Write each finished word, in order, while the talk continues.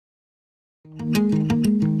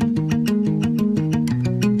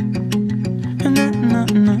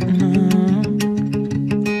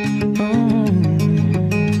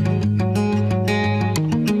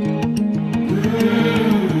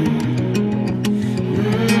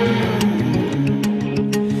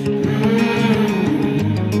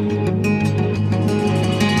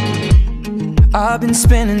I've been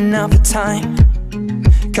spending out the time,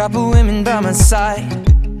 couple women by my side.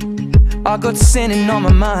 I got sinning on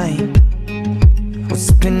my mind, was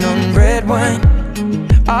sipping on red wine.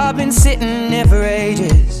 I've been sitting there for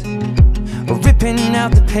ages, ripping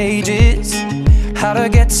out the pages. How'd I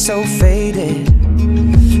get so faded?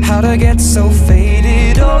 How'd I get so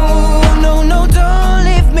faded? Oh, no, no, don't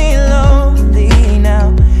leave me lonely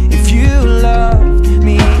now. If you loved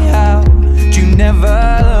me, how'd you never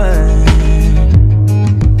learn?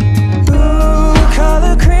 Ooh,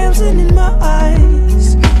 color crimson in my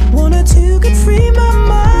eyes, wanted to get free my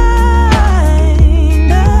mind.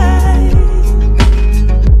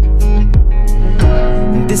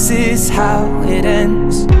 This is how it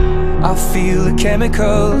ends. I feel the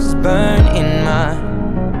chemicals burn in my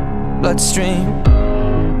bloodstream,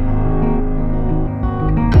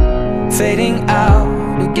 fading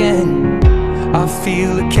out again. I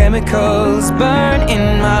feel the chemicals burn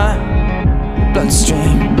in my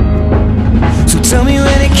bloodstream. So tell me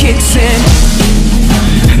when it kicks in.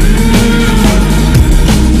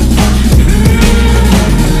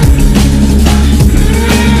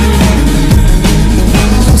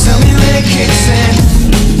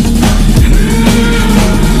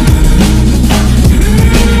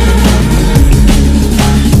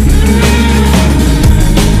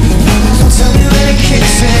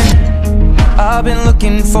 I've been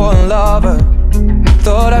looking for a lover,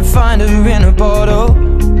 thought I'd find her in a bottle.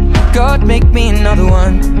 God, make me another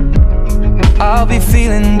one, I'll be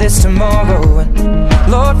feeling this tomorrow. And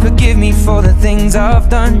Lord, forgive me for the things I've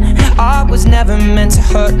done. I was never meant to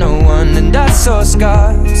hurt no one, and I saw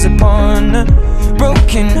scars upon a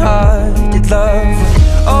broken-hearted love.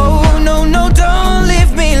 Oh, no, no, don't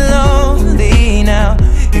leave me lonely now.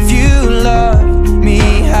 If you love me,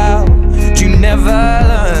 how'd you never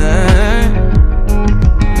learn?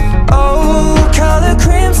 Oh, color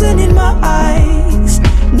crimson in my eyes,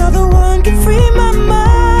 another one can free my mind.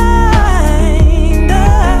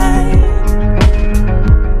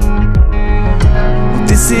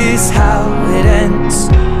 This is how it ends.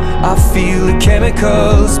 I feel the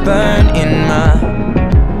chemicals burn in my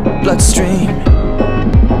bloodstream,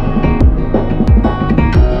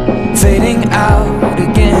 fading out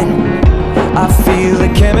again. I feel the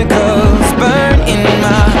chemicals burn in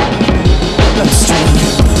my bloodstream.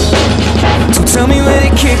 So tell me when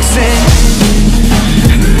it kicks in.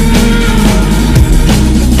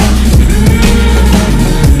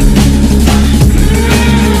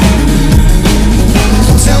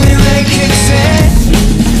 So tell me when it kicks in.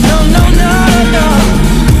 No, no, no, no.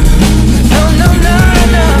 No, no, no,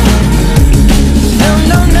 no. No,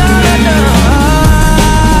 no, no, no.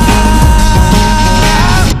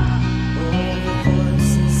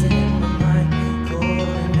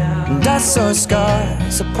 And I saw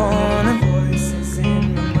scars upon him,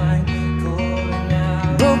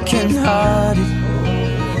 broken-hearted.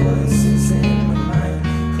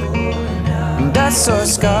 And I saw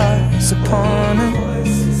scars upon him,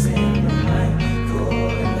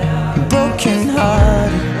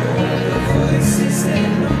 broken-hearted.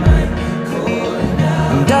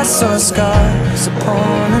 And I saw scars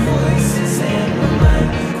upon him,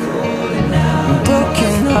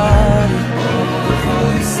 broken-hearted.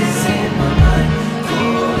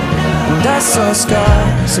 And I saw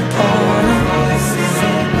scars upon him,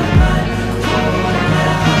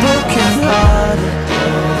 broken-hearted.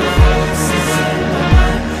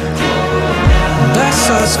 And I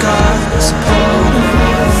saw scars.